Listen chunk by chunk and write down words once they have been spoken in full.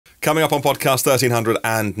Coming up on podcast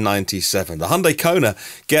 1397, the Hyundai Kona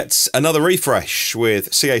gets another refresh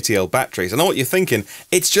with CATL batteries. I know what you're thinking,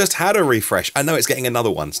 it's just had a refresh. I know it's getting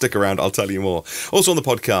another one. Stick around, I'll tell you more. Also on the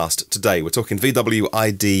podcast today, we're talking VW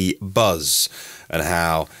ID.Buzz and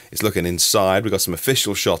how it's looking inside. We've got some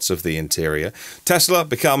official shots of the interior. Tesla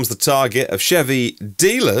becomes the target of Chevy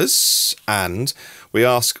dealers, and we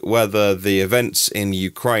ask whether the events in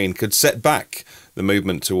Ukraine could set back the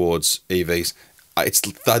movement towards EVs. It's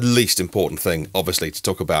the least important thing, obviously, to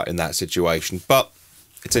talk about in that situation, but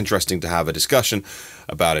it's interesting to have a discussion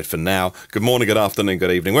about it for now. Good morning, good afternoon,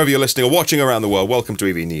 good evening. Wherever you're listening or watching around the world, welcome to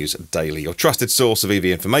EV News Daily, your trusted source of EV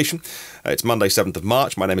information. It's Monday, 7th of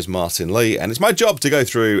March. My name is Martin Lee, and it's my job to go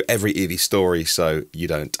through every EV story so you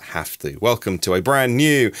don't have to. Welcome to a brand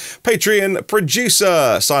new Patreon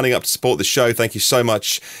producer signing up to support the show. Thank you so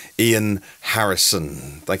much, Ian Harrison.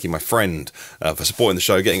 Thank you, my friend, for supporting the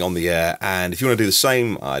show, getting on the air. And if you want to do the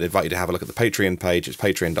same, I'd invite you to have a look at the Patreon page. It's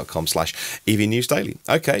patreon.com/EV News Daily.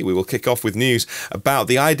 Okay, we will kick off with news about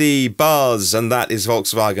the ID.Buzz, and that is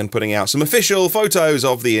Volkswagen putting out some official photos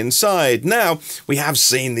of the inside. Now, we have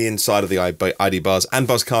seen the inside of the ID.Buzz and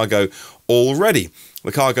Buzz Cargo already.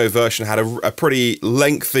 The cargo version had a pretty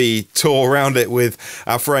lengthy tour around it with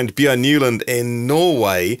our friend Bjørn Newland in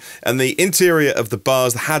Norway, and the interior of the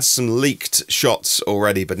Buzz had some leaked shots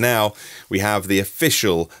already, but now we have the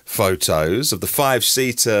official photos of the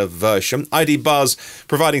 5-seater version. ID.Buzz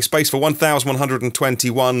providing space for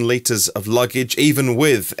 1,121 litres of luggage, even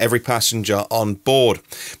with every passenger on board.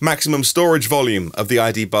 Maximum storage volume of the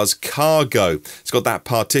ID.Buzz Cargo. It's got that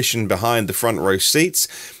partition behind the front row seats.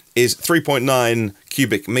 Is 3.9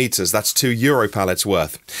 cubic meters. That's 2 Euro pallets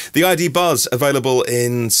worth. The ID.Buzz available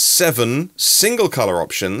in 7 single color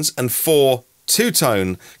options and 4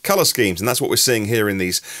 two-tone color schemes, and that's what we're seeing here in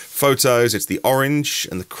these photos. It's the orange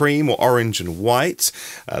and the cream, or orange and white.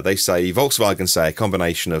 Volkswagen say a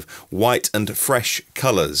combination of white and fresh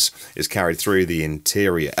colors is carried through the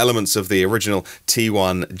interior. Elements of the original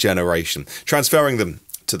T1 generation, transferring them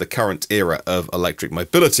to the current era of electric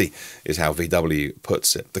mobility, is how VW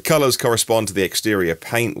puts it. The colours correspond to the exterior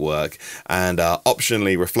paintwork and are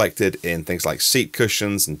optionally reflected in things like seat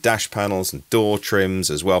cushions and dash panels and door trims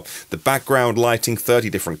as well. The background lighting, 30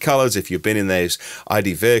 different colours. If you've been in those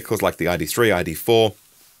ID vehicles like the ID.3, ID.4,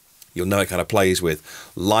 you'll know it kind of plays with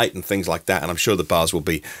light and things like that, and I'm sure the Buzz will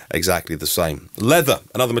be exactly the same. Leather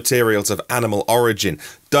and other materials of animal origin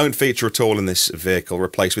don't feature at all in this vehicle,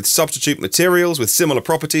 replaced with substitute materials with similar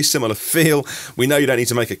properties, similar feel. We know you don't need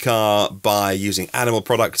to make a car by using animal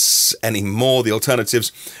products anymore. The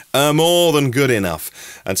alternatives are more than good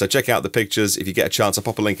enough. And so check out the pictures if you get a chance. I'll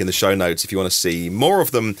pop a link in the show notes if you want to see more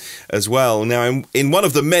of them as well. Now, in one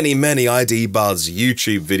of the many ID.Buzz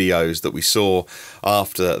YouTube videos that we saw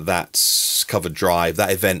after that covered drive,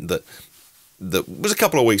 that event that was a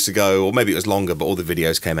couple of weeks ago, or maybe it was longer, but all the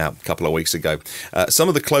videos came out a couple of weeks ago. Some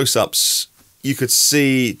of the close-ups, you could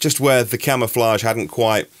see just where the camouflage hadn't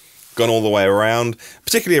quite gone all the way around,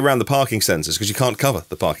 particularly around the parking sensors, because you can't cover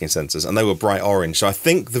the parking sensors, and they were bright orange. So I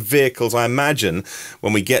think the vehicles, I imagine,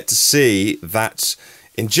 when we get to see that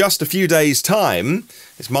in just a few days' time,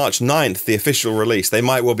 it's March 9th, the official release, they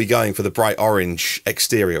might well be going for the bright orange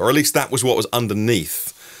exterior, or at least that was what was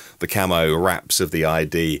underneath the camo wraps of the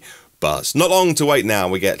ID.Buzz. Not long to wait now,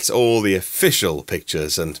 we get all the official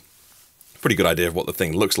pictures and pretty good idea of what the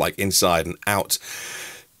thing looks like inside and out.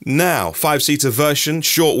 Now, 5-seater version,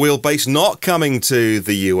 short wheelbase, not coming to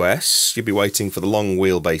the US. You'll be waiting for the long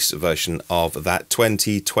wheelbase version of that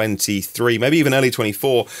 2023, maybe even early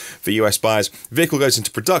 24 for US buyers. Vehicle goes into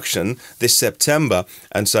production this September,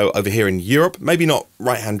 and so over here in Europe, maybe not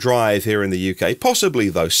right-hand drive here in the UK, possibly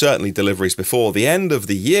though, certainly deliveries before the end of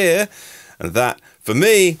the year, and that, for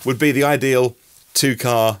me, would be the ideal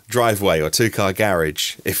 2-car driveway or 2-car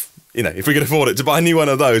garage. If we could afford it to buy a new one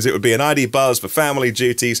of those, it would be an ID.Buzz for family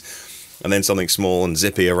duties, and then something small and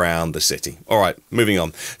zippy around the city. All right, moving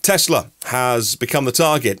on. Tesla has become the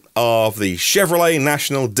target of the Chevrolet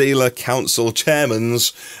National Dealer Council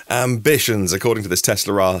chairman's ambitions, according to this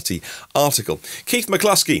Teslarati article. Keith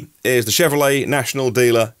McCluskey is the Chevrolet National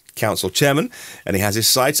Dealer Council chairman, and he has his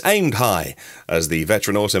sights aimed high as the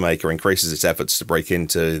veteran automaker increases its efforts to break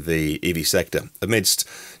into the EV sector. Amidst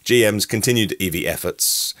GM's continued EV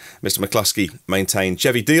efforts, Mr. McCluskey maintained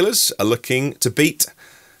Chevy dealers are looking to beat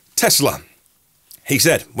Tesla. He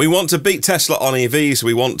said, "We want to beat Tesla on EVs,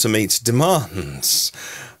 we want to meet demands."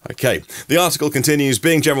 Okay, the article continues,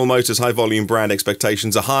 being General Motors' high-volume brand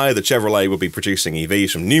expectations are high, the Chevrolet will be producing EVs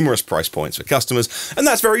from numerous price points for customers, and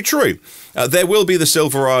that's very true. There will be the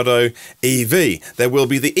Silverado EV, there will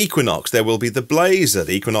be the Equinox, there will be the Blazer.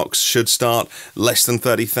 The Equinox should start less than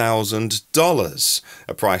 $30,000,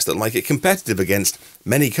 a price that'll make it competitive against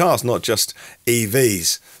many cars, not just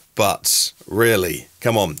EVs. But really,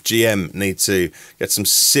 come on, GM need to get some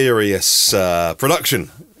serious production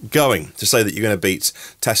going to say that you're going to beat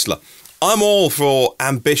Tesla. I'm all for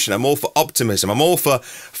ambition, I'm all for optimism, I'm all for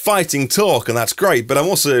fighting talk, and that's great, but I'm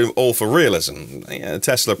also all for realism.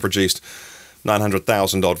 Tesla produced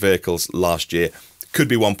 900,000 odd vehicles last year, could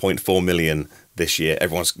be 1.4 million this year.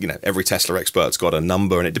 Every Tesla expert's got a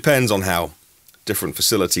number, and it depends on how different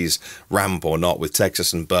facilities ramp or not with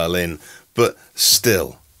Texas and Berlin, but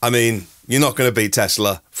still, I mean, you're not going to beat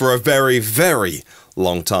Tesla for a very, very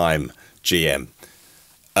long time, GM.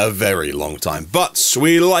 A very long time. But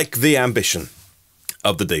we like the ambition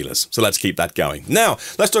of the dealers, so let's keep that going. Now,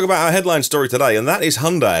 let's talk about our headline story today, and that is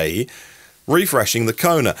Hyundai refreshing the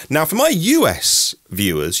Kona. Now, for my US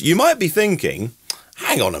viewers, you might be thinking,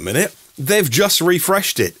 hang on a minute, they've just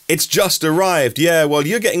refreshed it. It's just arrived. Yeah, well,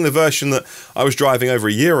 you're getting the version that I was driving over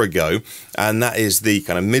a year ago, and that is the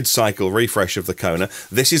kind of mid-cycle refresh of the Kona.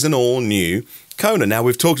 This is an all-new Kona. Now,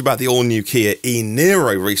 we've talked about the all-new Kia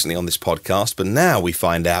e-Niro recently on this podcast, but now we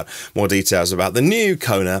find out more details about the new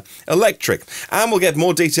Kona Electric. And we'll get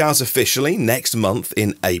more details officially next month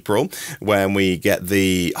in April, when we get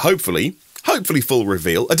the, hopefully full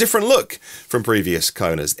reveal, a different look from previous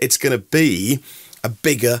Konas. It's going to be a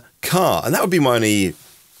bigger car, and that would be my only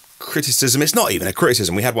criticism. It's not even a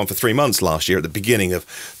criticism. We had one for 3 months last year at the beginning of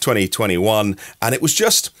 2021, and it was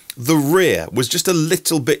just the rear was just a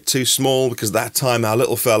little bit too small, because that time our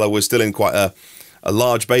little fella was still in quite a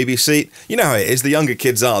large baby seat. You know how it is, the younger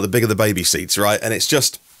kids are, the bigger the baby seats, right? And it's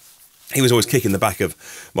just, he was always kicking the back of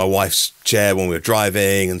my wife's chair when we were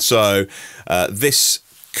driving, and so this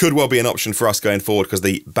could well be an option for us going forward, because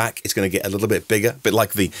the back is going to get a little bit bigger, a bit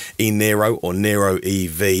like the eNiro or Niro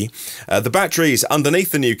EV. The batteries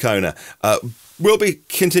underneath the new Kona will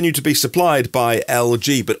continue to be supplied by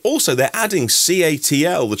LG, but also they're adding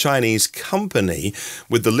CATL, the Chinese company,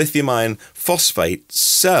 with the lithium iron phosphate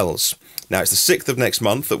cells. Now, it's the 6th of next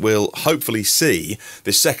month that we'll hopefully see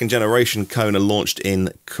this second-generation Kona launched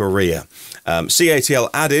in Korea. CATL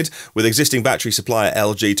added with existing battery supplier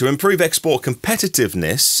LG to improve export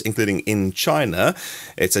competitiveness, including in China.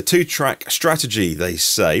 It's a two-track strategy, they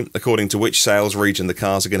say, according to which sales region the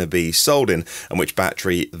cars are going to be sold in and which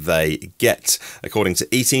battery they get, according to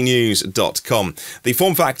ETNews.com. The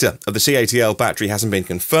form factor of the CATL battery hasn't been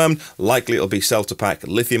confirmed. Likely it'll be cell-to-pack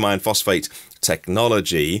lithium iron phosphate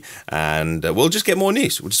technology, and we'll just get more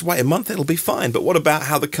news. We'll just wait a month, it'll be fine. But what about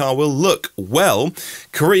how the car will look? Well,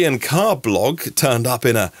 Korean Car Blog turned up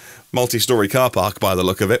in a multi-story car park by the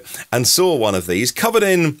look of it and saw one of these covered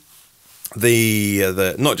in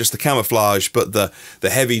the not just the camouflage, but the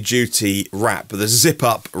heavy-duty wrap, the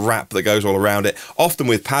zip-up wrap that goes all around it, often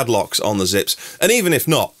with padlocks on the zips. And even if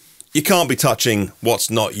not, you can't be touching what's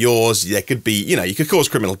not yours. There could be, you could cause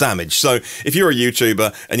criminal damage. So if you're a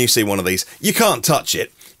YouTuber and you see one of these, you can't touch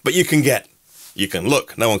it, but you can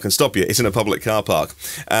look. No one can stop you. It's in a public car park.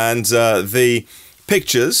 And the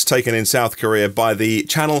pictures taken in South Korea by the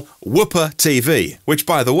channel Whooper TV, which,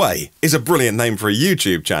 by the way, is a brilliant name for a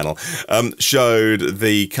YouTube channel, showed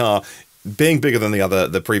the car being bigger than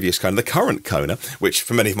the previous Kona, the current Kona, which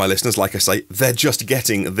for many of my listeners, like I say, they're just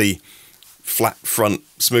getting the flat front,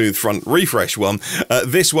 smooth front refresh one.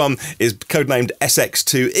 This one is codenamed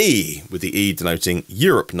SX2E, with the E denoting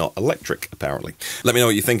Europe, not electric, apparently. Let me know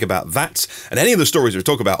what you think about that, and any of the stories we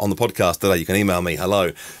talk about on the podcast today. You can email me,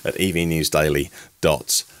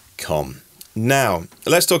 hello@evnewsdaily.com. Now,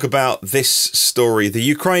 let's talk about this story. The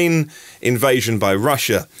Ukraine invasion by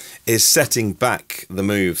Russia is setting back the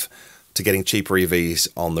move to getting cheaper EVs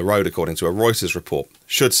on the road, according to a Reuters report.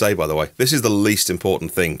 Should say, by the way, this is the least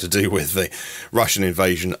important thing to do with the Russian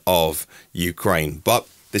invasion of Ukraine. But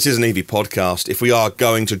this is an EV podcast. If we are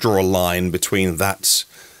going to draw a line between that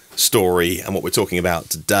story and what we're talking about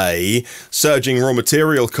today, surging raw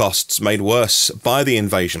material costs made worse by the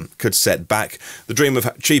invasion could set back the dream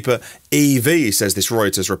of cheaper EVs, says this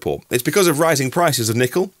Reuters report. It's because of rising prices of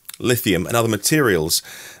nickel, lithium and other materials,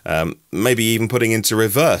 maybe even putting into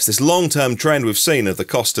reverse this long-term trend we've seen of the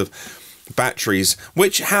cost of batteries,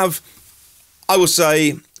 which have, I will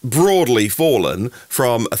say, broadly fallen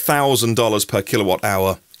from $1,000 per kilowatt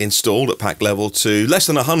hour installed at pack level to less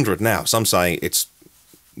than 100 now. Some say it's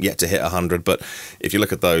yet to hit 100. But if you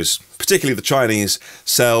look at those, particularly the Chinese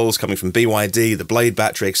cells coming from BYD, the Blade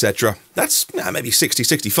battery, etc., that's maybe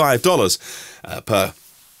 $60, $65 per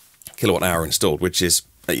kilowatt hour installed, which is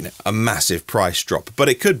a massive price drop. But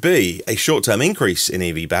it could be a short-term increase in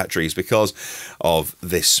EV batteries because of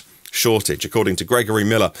this shortage, according to Gregory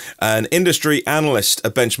Miller, an industry analyst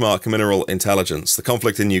at Benchmark Mineral Intelligence. The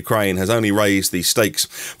conflict in Ukraine has only raised the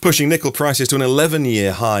stakes, pushing nickel prices to an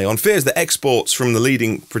 11-year high on fears that exports from the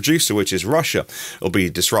leading producer, which is Russia, will be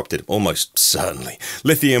disrupted, almost certainly.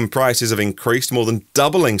 Lithium prices have increased, more than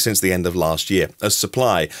doubling since the end of last year, as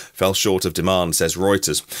supply fell short of demand, says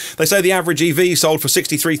Reuters. They say the average EV sold for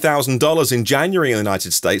 $63,000 in January in the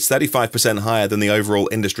United States, 35% higher than the overall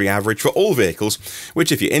industry average for all vehicles,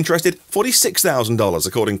 which, if you're interested, $46,000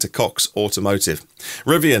 according to Cox Automotive.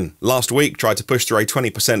 Rivian last week tried to push through a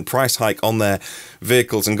 20% price hike on their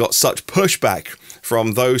vehicles and got such pushback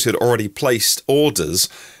from those who had already placed orders.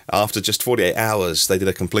 After just 48 hours, they did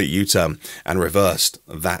a complete U-turn and reversed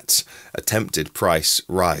that attempted price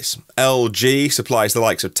rise. LG supplies the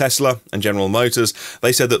likes of Tesla and General Motors.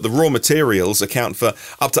 They said that the raw materials account for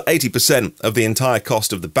up to 80% of the entire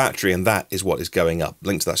cost of the battery, and that is what is going up.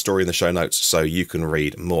 Link to that story in the show notes so you can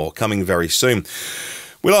read more. Coming very soon.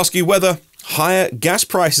 We'll ask you whether higher gas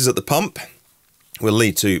prices at the pump will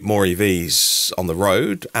lead to more EVs on the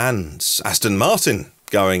road, and Aston Martin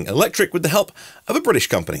going electric with the help of a British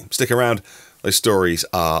company. Stick around, those stories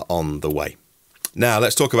are on the way. Now,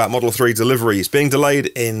 let's talk about Model 3 deliveries being delayed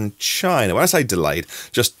in China. When I say delayed,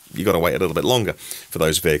 just you've got to wait a little bit longer for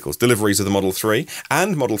those vehicles. Deliveries of the Model 3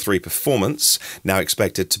 and Model 3 Performance now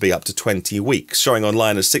expected to be up to 20 weeks, showing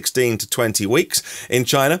online as 16 to 20 weeks. In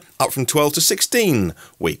China, up from 12 to 16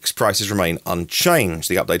 weeks. Prices remain unchanged.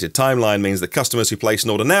 The updated timeline means that customers who place an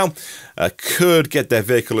order now could get their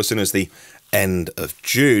vehicle as soon as the end of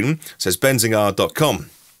June, says Benzinga.com.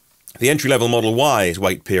 The entry-level Model Y's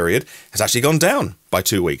wait period has actually gone down by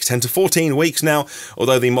 2 weeks, 10 to 14 weeks now,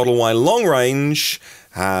 although the Model Y long range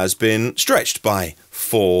has been stretched by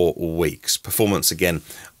 4 weeks. Performance, again,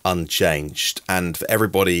 unchanged. And for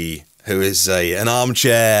everybody who is an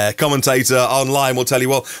armchair commentator online will tell you,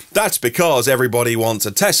 well, that's because everybody wants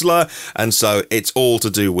a Tesla, and so it's all to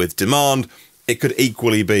do with demand. It could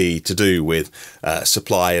equally be to do with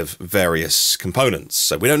supply of various components.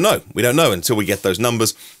 So we don't know. We don't know until we get those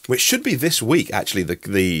numbers, which should be this week, actually,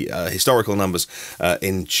 the historical numbers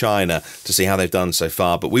in China to see how they've done so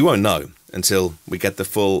far. But we won't know until we get the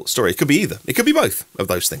full story. It could be either. It could be both of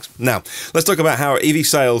those things. Now, let's talk about how EV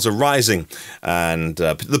sales are rising and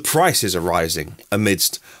the prices are rising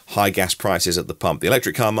amidst high gas prices at the pump. The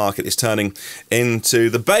electric car market is turning into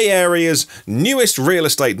the Bay Area's newest real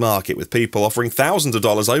estate market, with people offering thousands of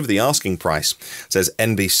dollars over the asking price, says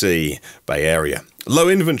NBC Bay Area. Low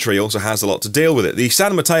inventory also has a lot to deal with it. The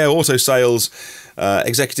San Mateo auto sales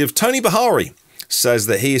executive Tony Bahari says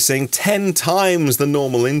that he is seeing 10 times the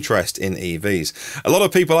normal interest in EVs. A lot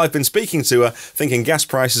of people I've been speaking to are thinking gas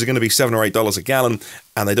prices are going to be $7 or $8 a gallon,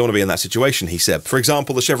 and they don't want to be in that situation, he said. For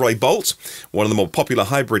example, the Chevrolet Bolt, one of the more popular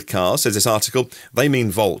hybrid cars, says this article, they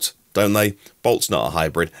mean Volt, don't they? Bolt's not a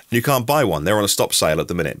hybrid. You can't buy one. They're on a stop sale at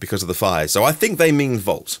the minute because of the fires. So I think they mean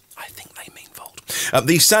Volt.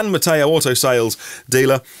 The San Mateo auto sales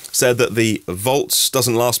dealer said that the Volt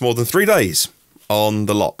doesn't last more than 3 days on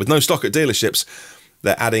the lot. With no stock at dealerships,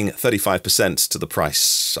 they're adding 35% to the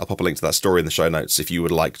price. I'll pop a link to that story in the show notes if you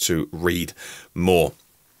would like to read more.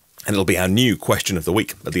 And it'll be our new question of the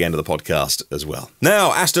week at the end of the podcast as well.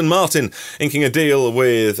 Now, Aston Martin inking a deal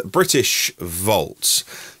with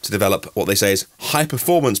Britishvolt to develop what they say is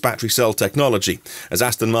high-performance battery cell technology, as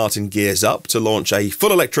Aston Martin gears up to launch a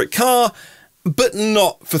full electric car, but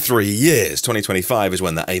not for 3 years. 2025 is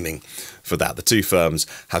when they're aiming for that. The two firms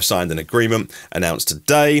have signed an agreement announced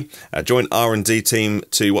today, a joint R&D team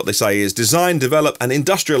to what they say is design, develop and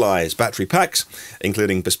industrialize battery packs,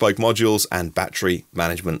 including bespoke modules and battery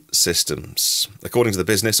management systems. According to the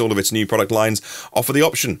business, all of its new product lines offer the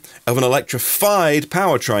option of an electrified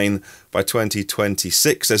powertrain by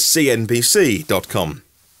 2026, as CNBC.com.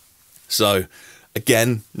 So,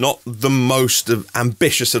 again, not the most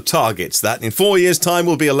ambitious of targets. That in 4 years' time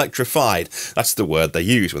will be electrified. That's the word they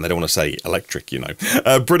use when they don't want to say electric, you know.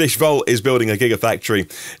 Britishvolt is building a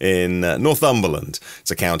gigafactory in Northumberland.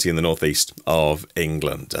 It's a county in the northeast of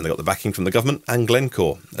England. And they got the backing from the government and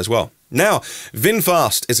Glencore as well. Now,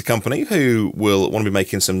 VinFast is a company who will want to be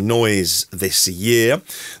making some noise this year.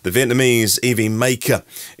 The Vietnamese EV maker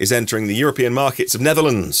is entering the European markets of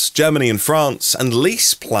Netherlands, Germany and France, and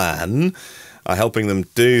LeasePlan are helping them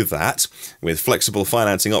do that with flexible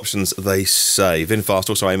financing options, they say. VinFast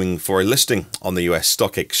also aiming for a listing on the US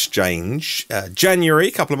stock exchange. January,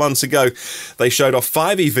 a couple of months ago, they showed off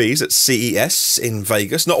 5 EVs at CES in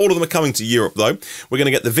Vegas. Not all of them are coming to Europe, though. We're going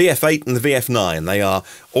to get the VF8 and the VF9. They are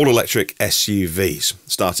all-electric SUVs,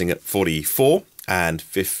 starting at 44 and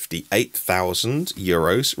 58,000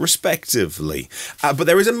 euros respectively. But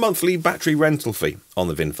there is a monthly battery rental fee on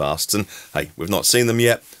the VinFasts, and hey, we've not seen them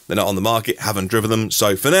yet. They're not on the market, haven't driven them,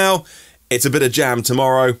 so for now, it's a bit of jam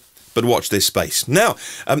tomorrow, but watch this space. Now,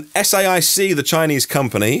 SAIC, the Chinese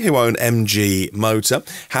company who own MG Motor,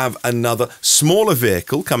 have another smaller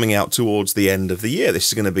vehicle coming out towards the end of the year. This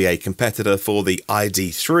is going to be a competitor for the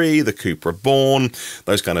ID.3, the Cupra Born,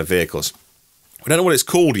 those kind of vehicles. We don't know what it's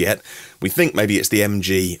called yet. We think maybe it's the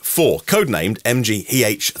MG4, codenamed MG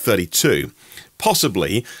EH32.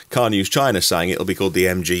 Possibly, Car News China saying it'll be called the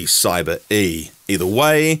MG CyberE. Either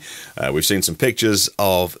way, we've seen some pictures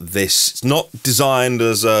of this. It's not designed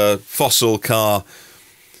as a fossil car,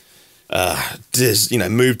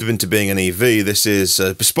 moved into being an EV. This is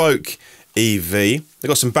a bespoke EV. They've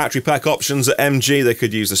got some battery pack options at MG. They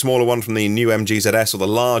could use the smaller one from the new MG ZS or the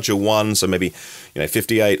larger one, so maybe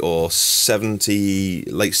 58 or 70,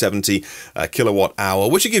 late 70 kilowatt hour,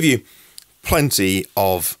 which will give you plenty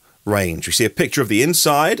of range. We see a picture of the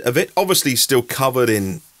inside of it, obviously still covered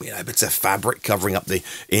in bits of fabric covering up the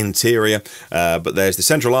interior, but there's the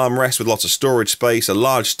central armrest with lots of storage space, a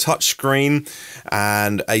large touchscreen,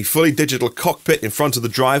 and a fully digital cockpit in front of the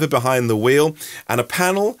driver behind the wheel, and a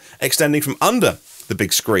panel extending from under the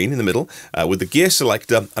big screen in the middle with the gear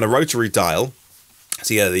selector and a rotary dial.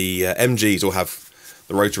 So yeah, the MGs all have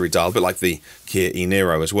the rotary dial, a bit like the Kia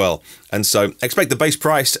e-Niro as well. And so expect the base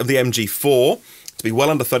price of the MG4 to be well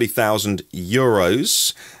under 30,000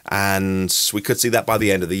 euros, and we could see that by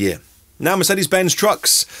the end of the year. Now, Mercedes-Benz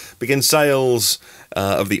Trucks begin sales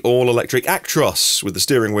of the all-electric eActros with the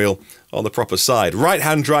steering wheel on the proper side.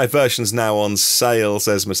 Right-hand drive versions now on sale,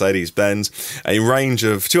 says Mercedes-Benz. A range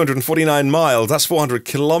of 249 miles, that's 400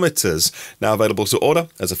 kilometers, now available to order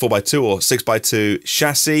as a 4x2 or 6x2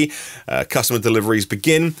 chassis. Customer deliveries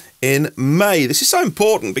begin in May. This is so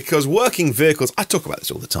important because working vehicles, I talk about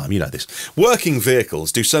this all the time, you know this. Working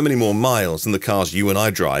vehicles do so many more miles than the cars you and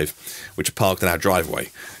I drive, which are parked in our driveway,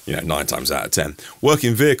 9 times out of 10.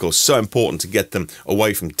 Working vehicles, so important to get them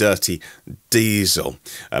away from dirty diesel.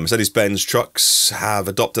 Mercedes-Benz Trucks have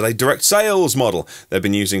adopted a direct sales model they've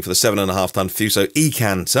been using for the 7.5-ton Fuso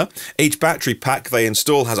e-Canter. Each battery pack they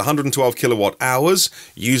install has 112 kilowatt hours,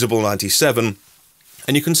 usable 97,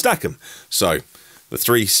 and you can stack them. So the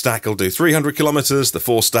 3 stack will do 300 kilometers, the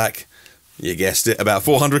 4 stack, you guessed it, about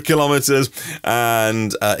 400 kilometers,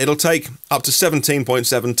 and it'll take up to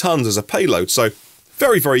 17.7 tons as a payload, so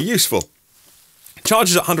very, very useful.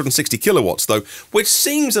 Charges at 160 kilowatts, though, which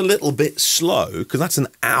seems a little bit slow, because that's an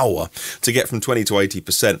hour to get from 20 to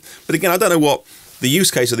 80%. But again, I don't know what the use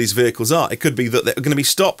case of these vehicles are. It could be that they're going to be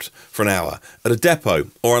stopped for an hour at a depot,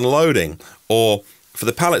 or unloading, or for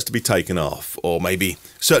the pallets to be taken off, or maybe,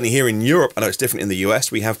 certainly here in Europe, I know it's different in the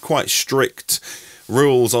US, we have quite strict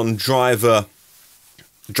rules on driving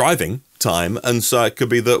time, and so it could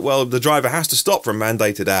be that, well, the driver has to stop for a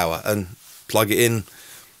mandated hour and plug it in.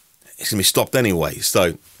 It's going to be stopped anyway,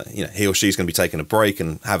 so he or she's going to be taking a break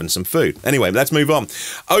and having some food. Anyway, let's move on.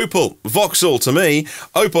 Opel, Vauxhall, to me,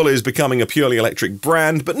 Opel is becoming a purely electric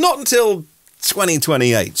brand, but not until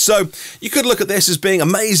 2028. So you could look at this as being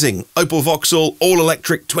amazing. Opel Vauxhall,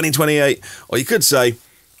 all-electric 2028. Or you could say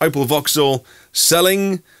Opel Vauxhall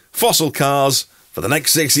selling fossil cars for the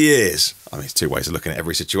next 6 years. I mean, it's 2 ways of looking at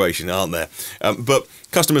every situation, aren't there? But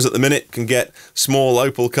customers at the minute can get small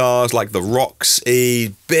Opel cars like the Rox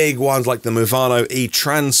E, big ones like the Movano E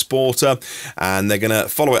Transporter, and they're going to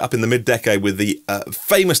follow it up in the mid-decade with the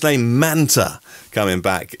famous name Manta coming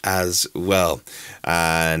back as well.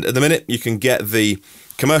 And at the minute, you can get the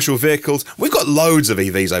commercial vehicles. We've got loads of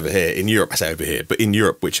EVs over here in Europe. I say over here, but in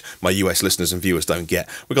Europe, which my US listeners and viewers don't get.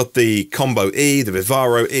 We've got the Combo E, the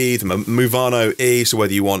Vivaro E, the Movano E. So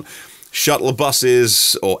whether you want shuttle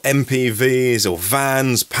buses or MPVs or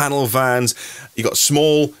vans, panel vans, you've got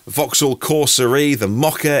small Vauxhall Corsa E, the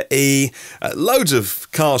Mocha E, loads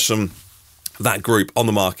of cars from that group on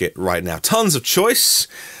the market right now. Tons of choice,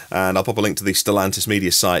 and I'll pop a link to the Stellantis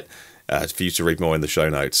Media Site for you to read more in the show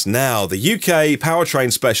notes. Now, the UK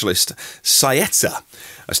powertrain specialist Saeta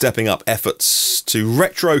are stepping up efforts to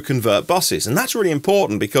retro-convert buses, and that's really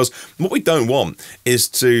important because what we don't want is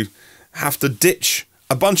to have to ditch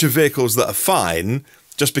a bunch of vehicles that are fine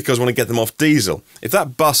just because we want to get them off diesel. If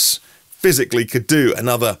that bus physically could do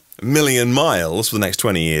another 1,000,000 miles for the next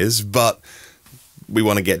 20 years, but we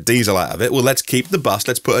want to get diesel out of it. Well, let's keep the bus.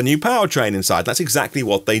 Let's put a new powertrain inside. That's exactly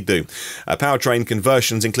what they do. Powertrain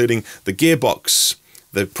conversions, including the gearbox,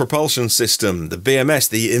 the propulsion system, the BMS,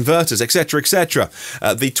 the inverters, etc., etc.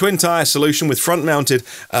 The twin-tyre solution with front-mounted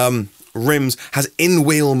rims has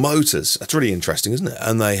in-wheel motors. That's really interesting, isn't it?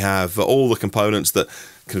 And they have all the components that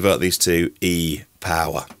convert these to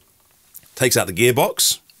e-power. Takes out the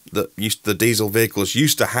gearbox that the diesel vehicles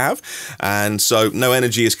used to have, and so no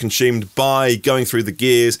energy is consumed by going through the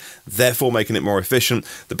gears, therefore making it more efficient.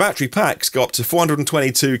 The battery packs go up to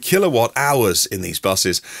 422 kilowatt hours in these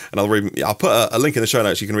buses, and I'll put a link in the show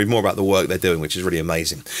notes. You can read more about the work they're doing, which is really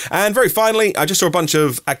amazing. And very finally, I just saw a bunch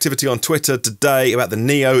of activity on Twitter today about the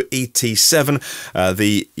Neo ET7.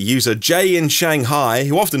 The user Jay in Shanghai,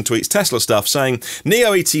 who often tweets Tesla stuff, saying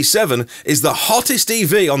Neo ET7 is the hottest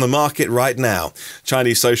EV on the market right now.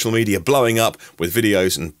 Chinese social media blowing up with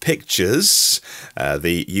videos and pictures.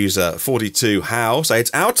 The user 42 How say it's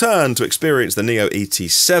our turn to experience the Neo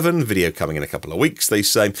ET7. Video coming in a couple of weeks, they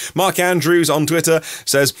say. Mark Andrews on Twitter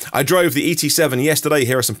says, I drove the ET7 yesterday.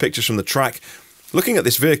 Here are some pictures from the track. Looking at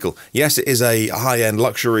this vehicle, yes, it is a high-end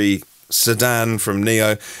luxury sedan from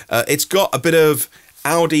Neo. It's got a bit of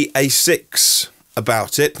Audi A6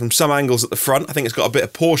 about it from some angles at the front. I think it's got a bit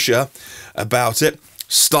of Porsche about it.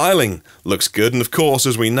 Styling looks good, and of course,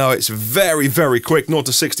 as we know, it's very, very quick, 0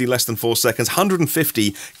 to 60 less than 4 seconds,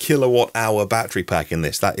 150 kilowatt hour battery pack in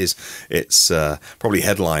this. That is its probably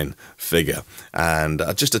headline figure, and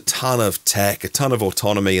just a ton of tech, a ton of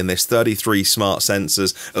autonomy in this, 33 smart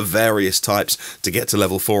sensors of various types to get to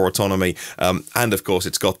level 4 autonomy, and of course,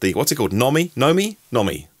 it's got the, what's it called,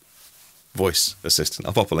 Nomi? Voice assistant.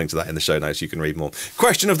 I'll pop a link to that in the show notes. You can read more.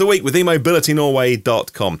 Question of the week with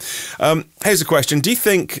eMobilityNorway.com. Here's a question. Do you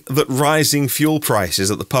think that rising fuel prices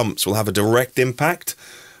at the pumps will have a direct impact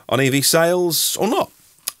on EV sales or not?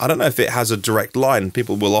 I don't know if it has a direct line.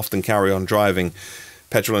 People will often carry on driving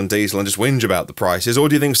petrol and diesel and just whinge about the prices. Or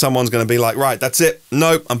do you think someone's going to be like, right, that's it.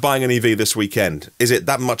 No, I'm buying an EV this weekend. Is it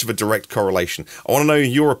that much of a direct correlation? I want to know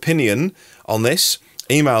your opinion on this.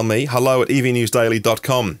 Email me,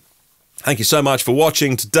 hello@evnewsdaily.com. Thank you so much for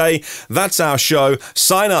watching today. That's our show.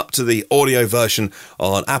 Sign up to the audio version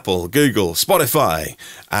on Apple, Google, Spotify,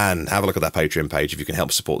 and have a look at that Patreon page if you can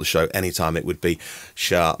help support the show anytime. It would be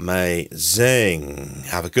amazing.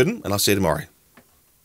 Have a good one, and I'll see you tomorrow.